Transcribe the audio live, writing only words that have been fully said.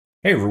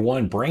Hey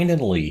everyone,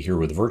 Brandon Lee here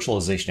with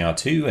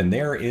VirtualizationHowto, and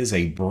there is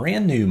a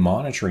brand new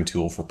monitoring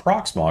tool for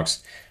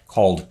Proxmox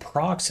called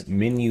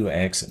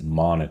ProxMenux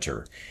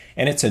Monitor.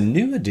 And it's a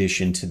new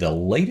addition to the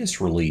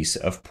latest release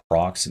of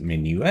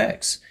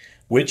ProxMenux,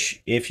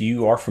 which, if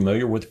you are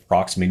familiar with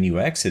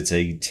ProxMenux, it's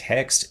a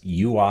text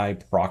UI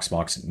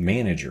Proxmox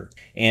manager.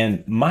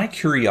 And my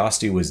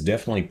curiosity was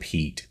definitely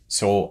piqued.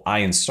 So I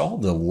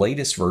installed the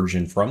latest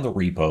version from the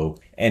repo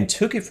and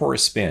took it for a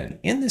spin.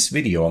 In this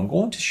video, I'm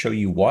going to show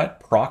you what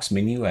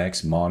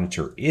ProxMenux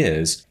Monitor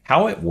is,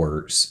 how it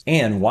works,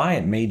 and why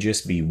it may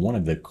just be one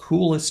of the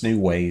coolest new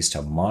ways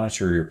to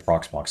monitor your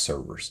Proxmox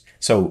servers.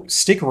 So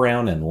stick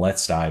around and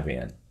let's dive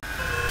in.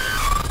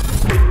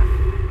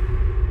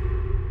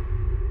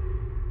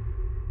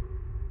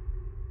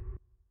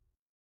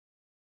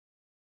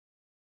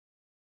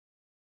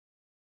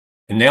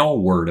 And now a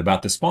word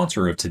about the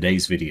sponsor of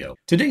today's video.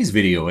 Today's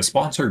video is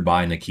sponsored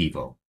by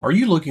NAKIVO. Are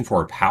you looking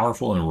for a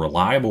powerful and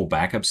reliable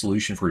backup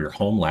solution for your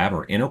home lab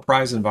or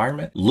enterprise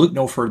environment? Look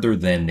no further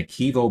than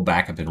NAKIVO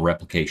Backup and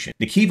Replication.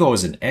 NAKIVO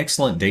is an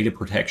excellent data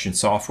protection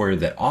software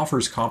that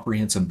offers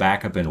comprehensive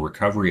backup and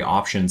recovery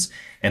options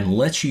and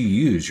lets you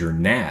use your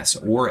NAS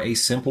or a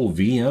simple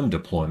VM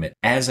deployment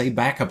as a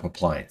backup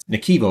appliance.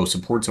 NAKIVO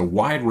supports a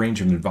wide range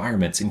of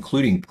environments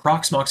including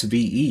Proxmox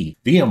VE,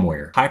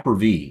 VMware,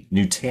 Hyper-V,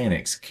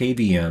 Nutanix,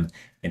 KVM,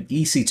 and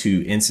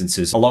EC2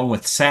 instances, along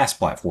with SaaS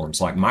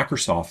platforms like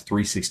Microsoft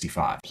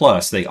 365.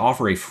 Plus, they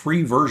offer a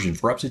free version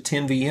for up to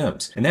 10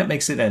 VMs, and that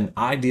makes it an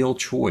ideal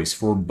choice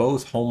for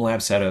both home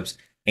lab setups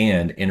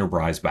and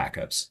enterprise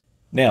backups.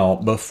 Now,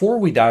 before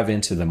we dive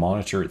into the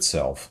monitor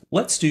itself,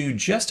 let's do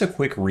just a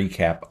quick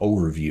recap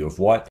overview of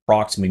what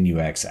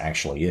ProxMenux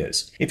actually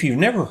is. If you've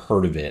never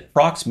heard of it,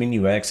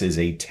 ProxMenux is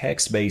a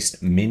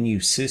text-based menu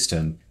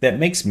system that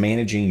makes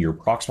managing your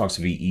Proxmox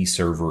VE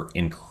server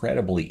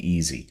incredibly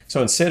easy.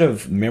 So instead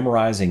of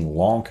memorizing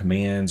long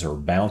commands or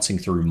bouncing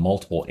through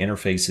multiple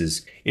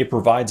interfaces, it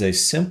provides a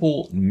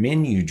simple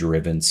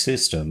menu-driven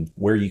system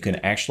where you can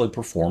actually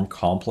perform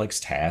complex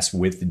tasks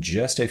with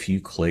just a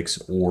few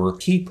clicks or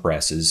key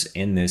presses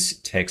in this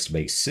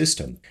text-based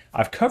system.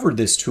 I've covered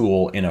this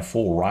tool in a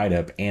full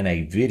write-up and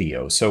a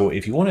video, so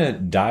if you want to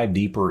dive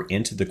deeper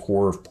into the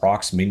core of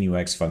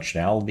ProxMenux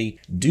functionality,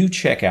 do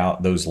check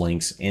out those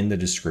links in the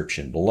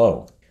description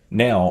below.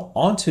 Now,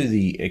 on to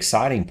the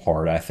exciting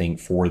part, I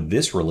think, for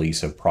this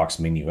release of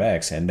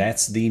ProxMenux, and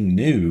that's the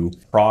new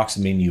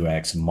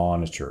ProxMenux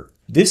Monitor.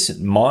 This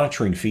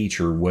monitoring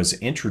feature was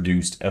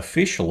introduced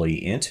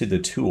officially into the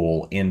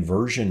tool in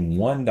version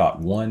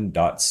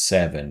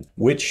 1.1.7,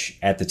 which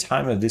at the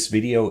time of this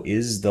video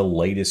is the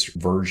latest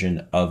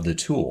version of the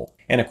tool.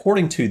 And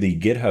according to the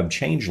GitHub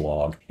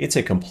changelog, it's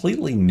a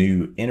completely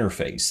new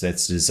interface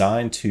that's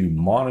designed to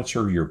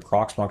monitor your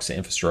Proxmox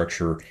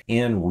infrastructure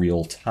in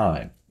real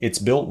time. It's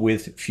built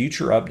with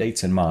future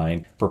updates in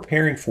mind,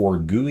 preparing for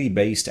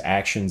GUI-based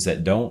actions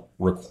that don't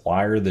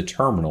require the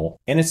terminal,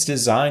 and it's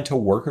designed to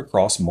work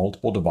across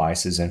multiple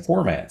devices and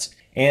formats,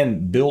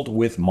 and built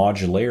with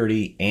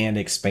modularity and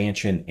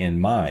expansion in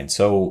mind.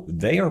 So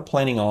they are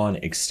planning on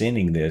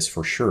extending this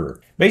for sure.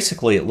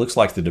 Basically, it looks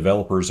like the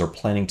developers are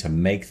planning to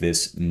make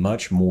this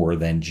much more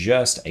than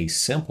just a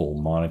simple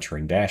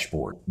monitoring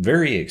dashboard.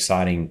 Very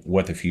exciting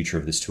what the future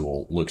of this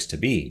tool looks to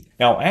be.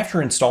 Now, after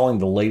installing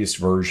the latest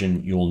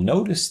version, you'll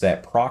notice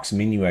that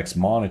ProxMenux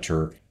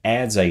Monitor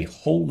adds a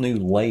whole new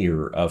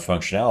layer of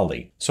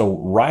functionality. So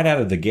right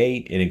out of the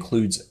gate, it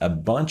includes a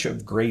bunch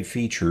of great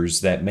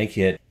features that make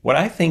it what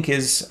I think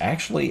is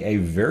actually a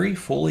very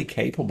fully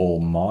capable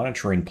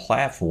monitoring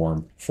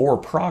platform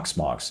for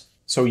Proxmox.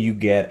 So you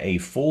get a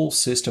full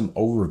system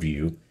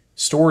overview,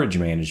 storage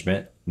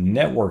management,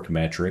 network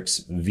metrics,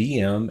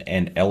 VM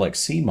and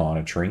LXC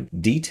monitoring,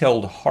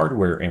 detailed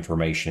hardware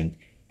information,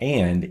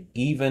 and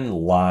even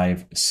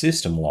live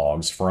system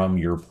logs from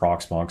your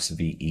Proxmox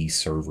VE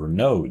server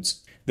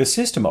nodes. The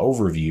system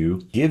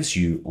overview gives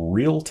you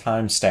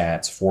real-time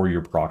stats for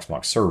your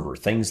Proxmox server,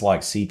 things like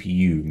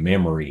CPU,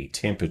 memory,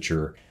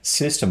 temperature,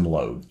 system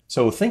load.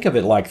 So think of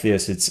it like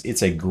this,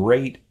 it's a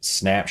great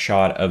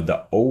snapshot of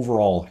the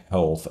overall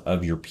health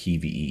of your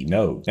PVE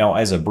node. Now,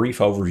 as a brief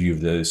overview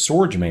of the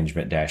storage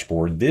management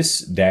dashboard, this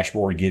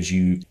dashboard gives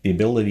you the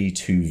ability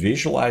to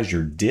visualize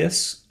your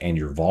disks and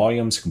your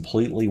volumes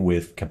completely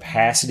with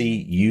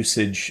capacity,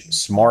 usage,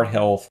 smart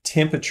health,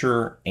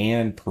 temperature,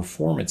 and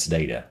performance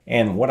data.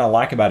 And what I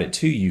like about it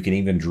too, you can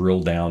even drill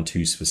down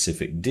to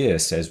specific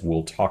disks, as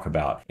we'll talk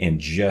about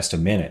in just a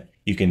minute.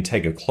 You can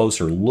take a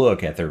closer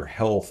look at their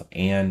health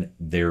and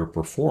their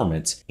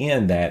performance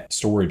in that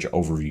storage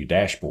overview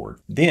dashboard.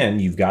 Then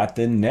you've got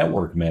the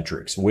network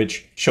metrics,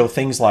 which show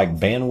things like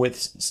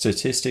bandwidth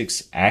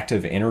statistics,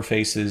 active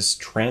interfaces,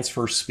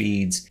 transfer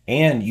speeds,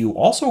 and you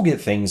also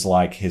get things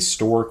like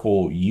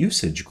historical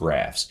usage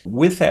graphs.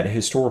 With that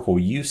historical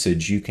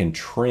usage, you can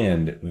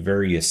trend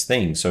various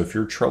things. So if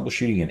you're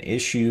troubleshooting an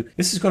issue,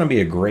 this is going to be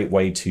a great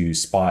way to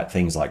spot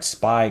things like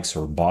spikes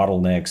or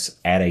bottlenecks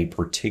at a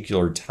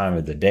particular time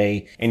of the day,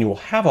 and you will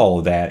have all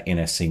of that in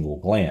a single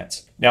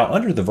glance. Now,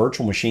 under the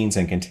Virtual Machines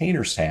and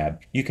Containers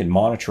tab, you can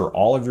monitor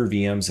all of your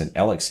VMs and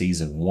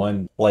LXCs in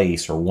one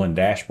place or one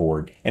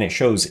dashboard, and it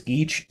shows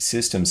each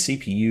system's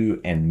CPU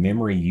and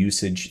memory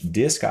usage,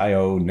 disk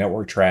I/O,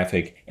 network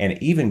traffic, and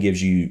it even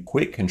gives you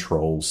quick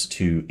controls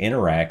to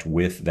interact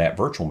with that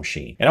virtual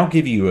machine. And I'll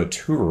give you a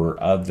tour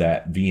of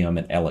that VM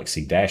and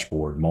LXC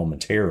dashboard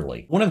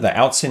momentarily. One of the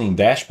outstanding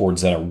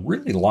dashboards that I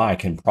really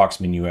like in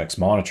ProxMenux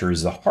Monitor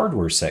is the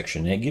hardware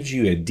section. It gives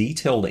you a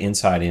detailed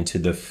insight into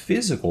the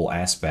physical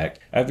aspect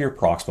of your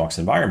Proxmox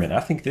environment. I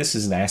think this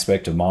is an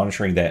aspect of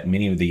monitoring that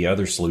many of the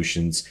other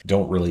solutions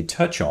don't really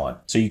touch on.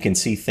 So you can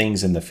see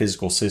things in the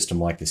physical system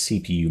like the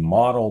CPU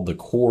model, the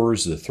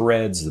cores, the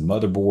threads, the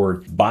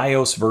motherboard,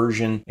 BIOS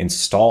version,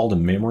 installed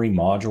memory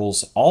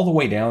modules, all the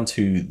way down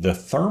to the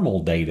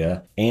thermal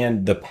data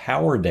and the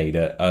power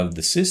data of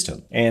the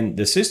system. And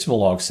the system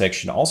log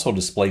section also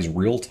displays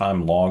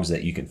real-time logs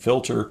that you can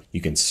filter,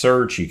 you can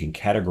search, you can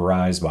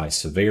categorize by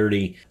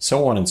severity,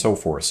 so on and so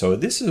forth. So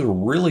this is a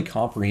really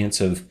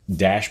comprehensive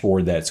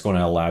dashboard that's going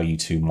to allow you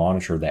to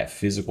monitor that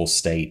physical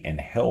state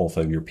and health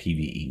of your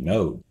PVE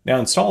node. Now,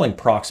 installing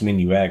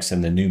ProxMenux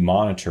and the new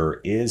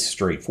monitor is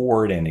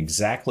straightforward and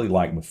exactly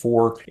like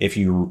before. If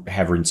you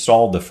have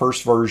installed the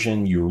first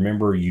version, you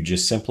remember you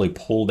just simply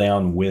pull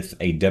down with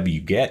a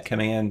wget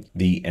command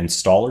the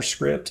installer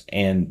script,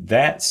 and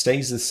that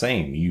stays the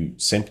same. You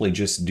simply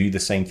just do the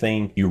same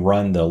thing. You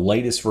run the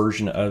latest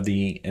version of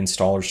the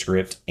installer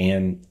script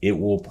and it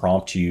will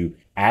prompt you.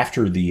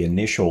 After the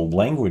initial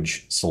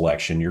language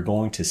selection, you're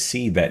going to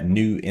see that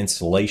new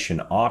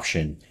installation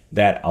option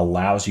that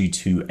allows you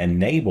to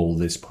enable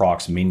this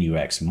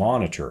ProxMenux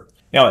monitor.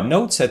 Now, it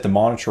notes that the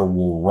monitor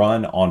will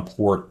run on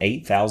port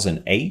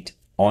 8008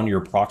 on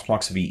your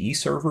Proxmox VE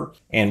server,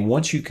 and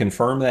once you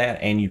confirm that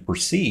and you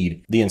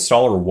proceed, the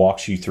installer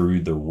walks you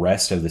through the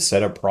rest of the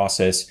setup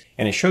process,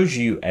 and it shows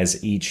you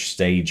as each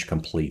stage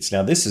completes.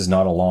 Now, this is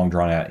not a long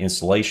drawn out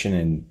installation.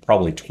 In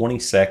probably 20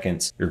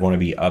 seconds, you're going to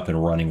be up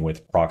and running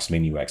with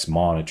ProxMenux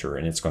Monitor,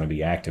 and it's going to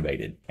be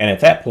activated. And at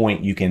that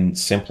point, you can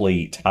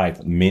simply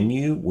type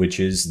menu, which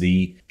is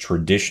the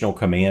traditional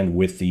command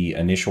with the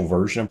initial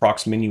version of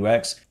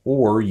ProxMenux,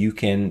 or you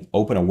can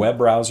open a web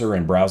browser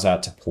and browse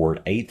out to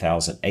port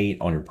 8008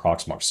 on your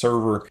Proxmox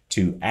server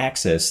to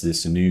access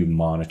this new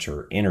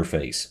monitor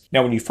interface.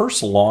 Now, when you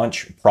first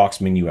launch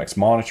ProxMenux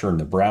Monitor in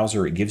the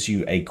browser, it gives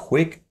you a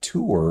quick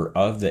tour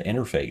of the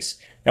interface.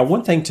 Now,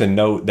 one thing to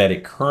note that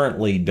it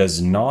currently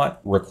does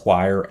not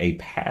require a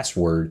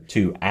password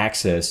to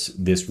access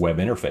this web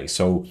interface.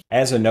 So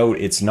as a note,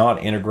 it's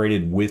not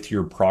integrated with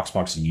your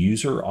Proxmox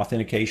user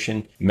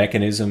authentication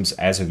mechanisms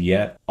as of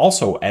yet.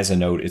 Also, as a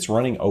note, it's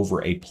running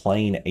over a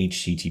plain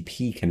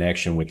HTTP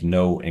connection with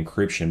no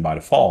encryption by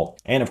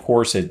default. And of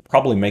course, it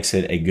probably makes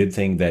it a good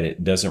thing that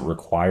it doesn't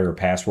require a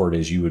password,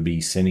 as you would be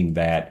sending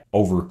that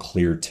over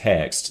clear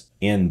text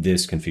in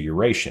this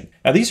configuration.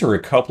 Now, these are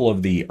a couple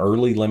of the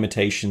early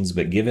limitations,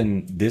 but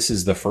given this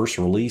is the first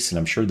release, and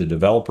I'm sure the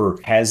developer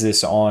has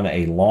this on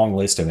a long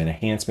list of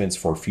enhancements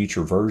for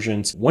future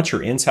versions. Once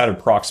you're inside of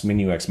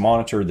ProxMenux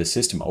Monitor, the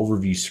system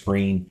overview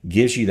screen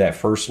gives you that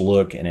first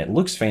look, and it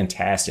looks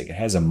fantastic. It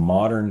has a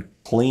modern,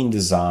 clean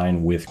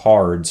design with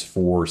cards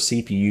for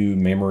CPU,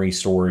 memory,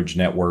 storage,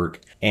 network.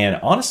 And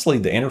honestly,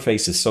 the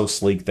interface is so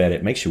sleek that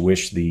it makes you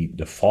wish the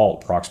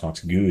default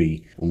Proxmox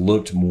GUI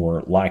looked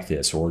more like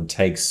this, or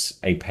takes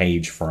a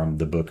page from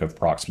the book of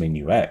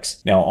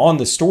ProxMenux. Now, on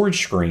the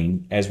storage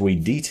screen, as we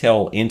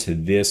detail into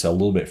this a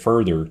little bit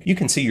further, you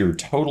can see your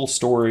total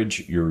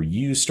storage, your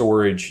used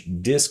storage,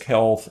 disk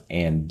health,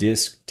 and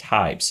disk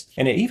types.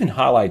 And it even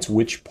highlights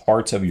which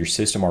parts of your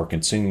system are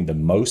consuming the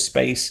most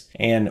space.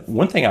 And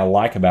one thing I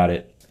like about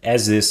it,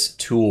 as this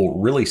tool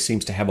really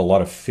seems to have a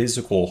lot of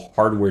physical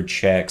hardware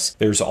checks,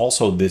 there's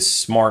also this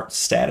smart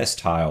status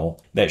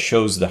tile that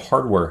shows the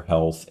hardware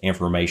health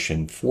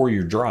information for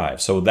your drive.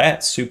 So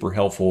that's super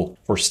helpful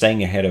for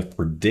staying ahead of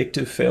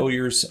predictive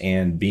failures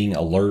and being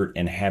alert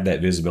and have that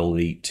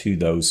visibility to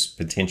those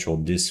potential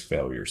disk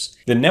failures.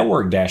 The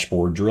network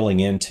dashboard, drilling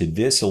into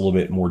this a little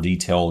bit more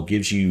detail,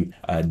 gives you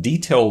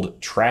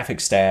detailed traffic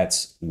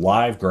stats,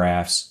 live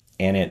graphs,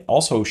 and it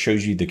also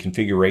shows you the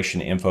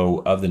configuration info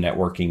of the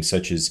networking,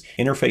 such as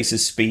interfaces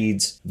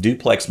speeds,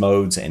 duplex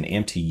modes, and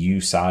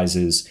MTU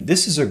sizes.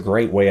 This is a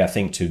great way, I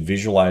think, to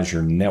visualize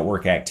your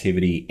network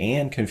activity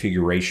and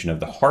configuration of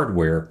the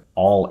hardware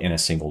all in a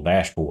single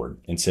dashboard,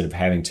 instead of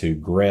having to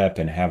grep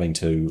and having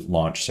to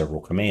launch several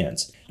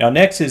commands. Now,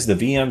 next is the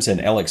VMs and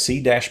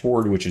LXC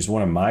dashboard, which is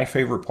one of my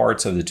favorite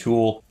parts of the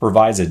tool.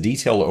 Provides a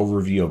detailed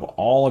overview of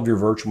all of your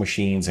virtual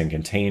machines and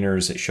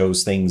containers. It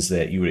shows things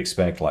that you would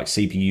expect, like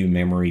CPU,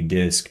 memory,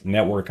 disk,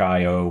 network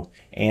I/O.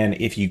 And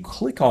if you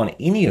click on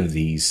any of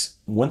these,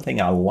 one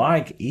thing I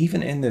like,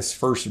 even in this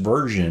first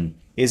version,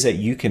 is that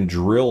you can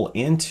drill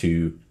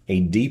into a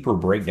deeper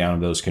breakdown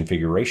of those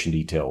configuration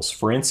details.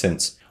 For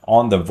instance,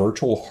 On the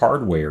virtual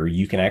hardware,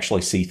 you can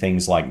actually see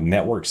things like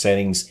network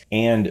settings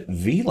and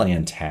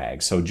VLAN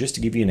tags. So just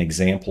to give you an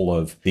example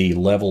of the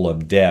level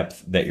of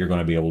depth that you're going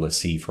to be able to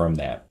see from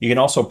that. You can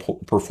also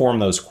perform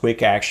those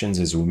quick actions.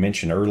 As we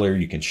mentioned earlier,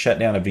 you can shut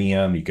down a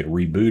VM, you could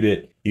reboot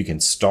it, you can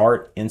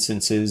start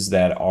instances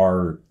that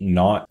are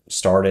not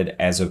started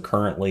as of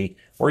currently,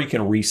 or you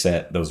can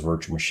reset those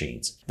virtual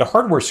machines. The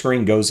hardware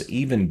screen goes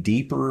even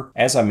deeper.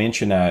 As I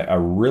mentioned, I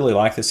really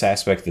like this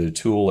aspect of the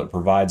tool. It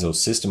provides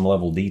those system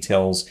level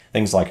details,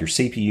 things like your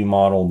CPU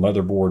model,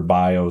 motherboard,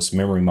 BIOS,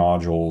 memory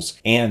modules,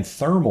 and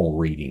thermal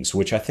readings,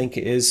 which I think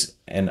is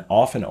an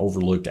often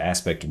overlooked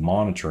aspect of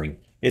monitoring.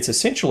 It's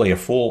essentially a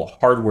full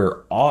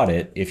hardware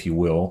audit, if you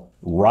will,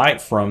 right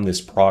from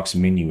this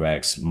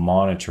ProxMenux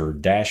Monitor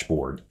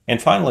dashboard.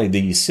 And finally,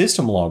 the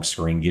system log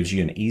screen gives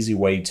you an easy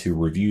way to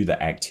review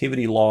the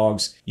activity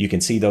logs. You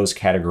can see those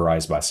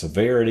categorized by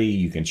severity.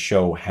 You can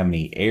show how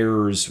many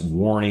errors,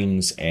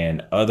 warnings,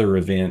 and other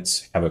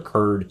events have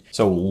occurred.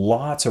 So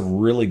lots of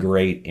really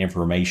great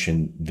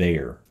information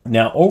there.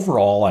 Now,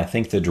 overall, I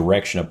think the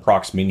direction of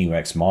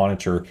ProxMenux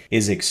Monitor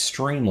is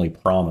extremely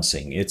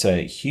promising. It's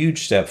a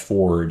huge step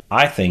forward,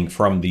 I think,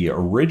 from the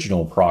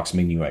original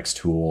ProxMenux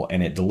tool,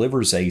 and it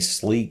delivers a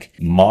sleek,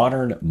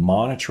 modern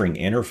monitoring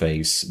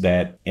interface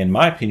that, in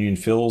my opinion,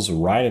 feels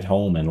right at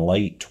home in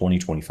late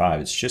 2025.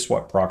 It's just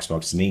what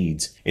Proxmox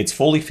needs. It's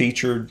fully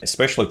featured,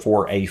 especially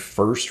for a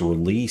first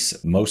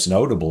release, most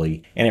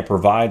notably, and it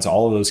provides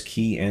all of those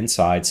key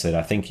insights that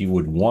I think you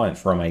would want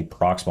from a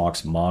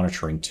Proxmox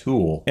monitoring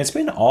tool. It's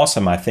been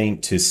awesome, I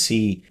think, to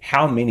see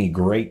how many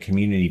great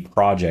community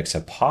projects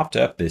have popped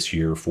up this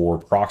year for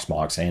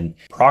Proxmox, and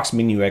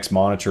ProxMenux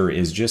Monitor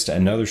is just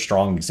another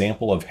strong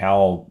example of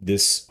how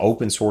this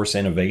open source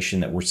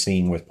innovation that we're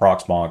seeing with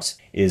Proxmox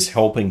is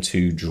helping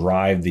to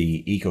drive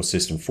the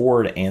ecosystem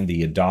forward and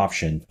the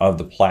adoption of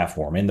the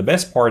platform. And the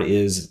best part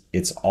is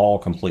it's all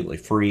completely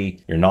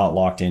free. You're not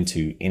locked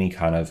into any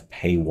kind of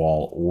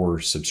paywall or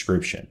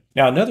subscription.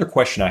 Now, another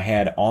question I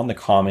had on the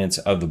comments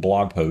of the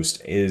blog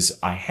post is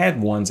I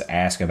had ones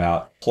ask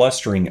about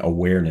clustering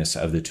awareness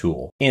of the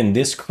tool. In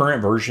this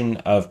current version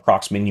of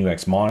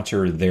ProxMenux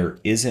Monitor, there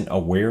isn't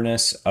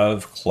awareness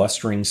of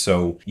clustering,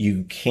 so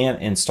you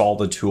can't install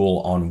the tool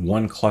on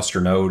one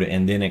cluster node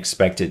and then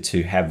expect it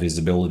to have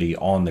visibility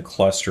on the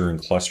cluster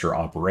and cluster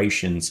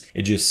operations.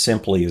 It just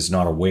simply is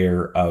not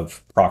aware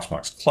of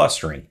Proxmox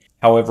clustering.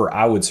 However,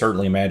 I would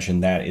certainly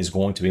imagine that is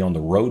going to be on the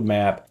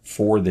roadmap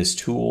for this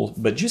tool,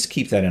 but just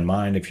keep that in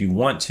mind. If you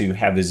want to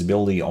have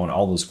visibility on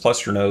all those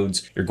cluster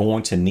nodes, you're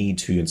going to need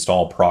to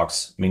install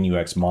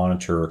ProxMenux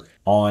Monitor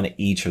on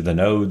each of the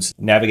nodes,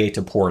 navigate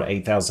to port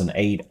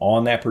 8008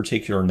 on that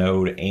particular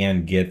node,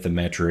 and get the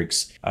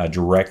metrics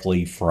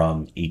directly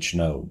from each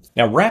node.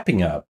 Now,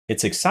 wrapping up,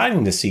 it's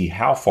exciting to see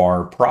how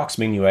far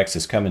ProxMenux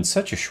has come in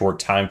such a short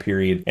time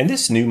period, and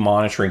this new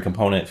monitoring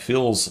component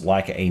feels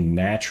like a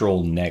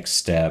natural next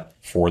step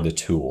for the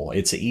tool.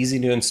 It's easy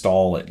to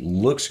install, it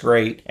looks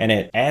great, and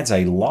it adds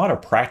a lot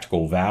of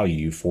practical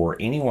value for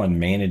anyone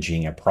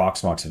managing a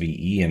Proxmox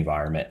VE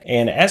environment.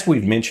 And as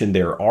we've mentioned,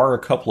 there are a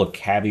couple of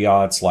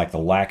caveats like the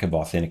lack of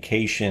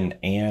authentication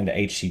and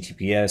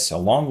HTTPS,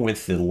 along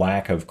with the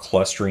lack of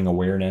clustering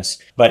awareness.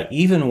 But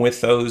even with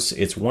those,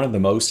 it's one of the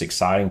most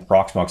exciting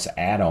Proxmox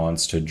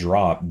add-ons to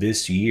drop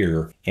this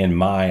year, in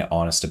my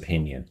honest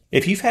opinion.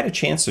 If you've had a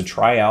chance to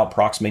try out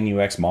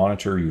ProxMenux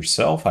Monitor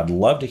yourself, I'd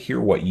love to hear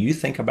what you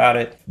think about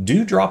it.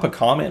 Do drop a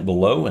comment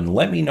below and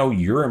let me know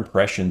your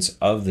impressions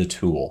of the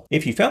tool.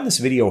 If you found this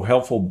video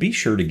helpful, be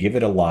sure to give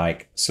it a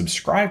like,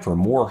 subscribe for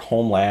more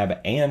home lab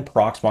and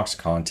Proxmox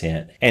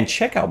content, and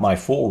check out my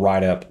full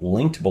write-up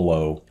linked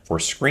below for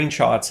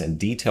screenshots and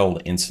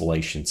detailed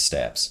installation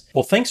steps.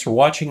 Well, thanks for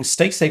watching.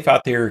 Stay safe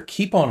out there,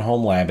 keep on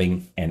home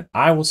labbing, and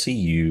I will see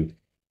you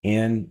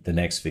in the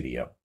next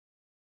video.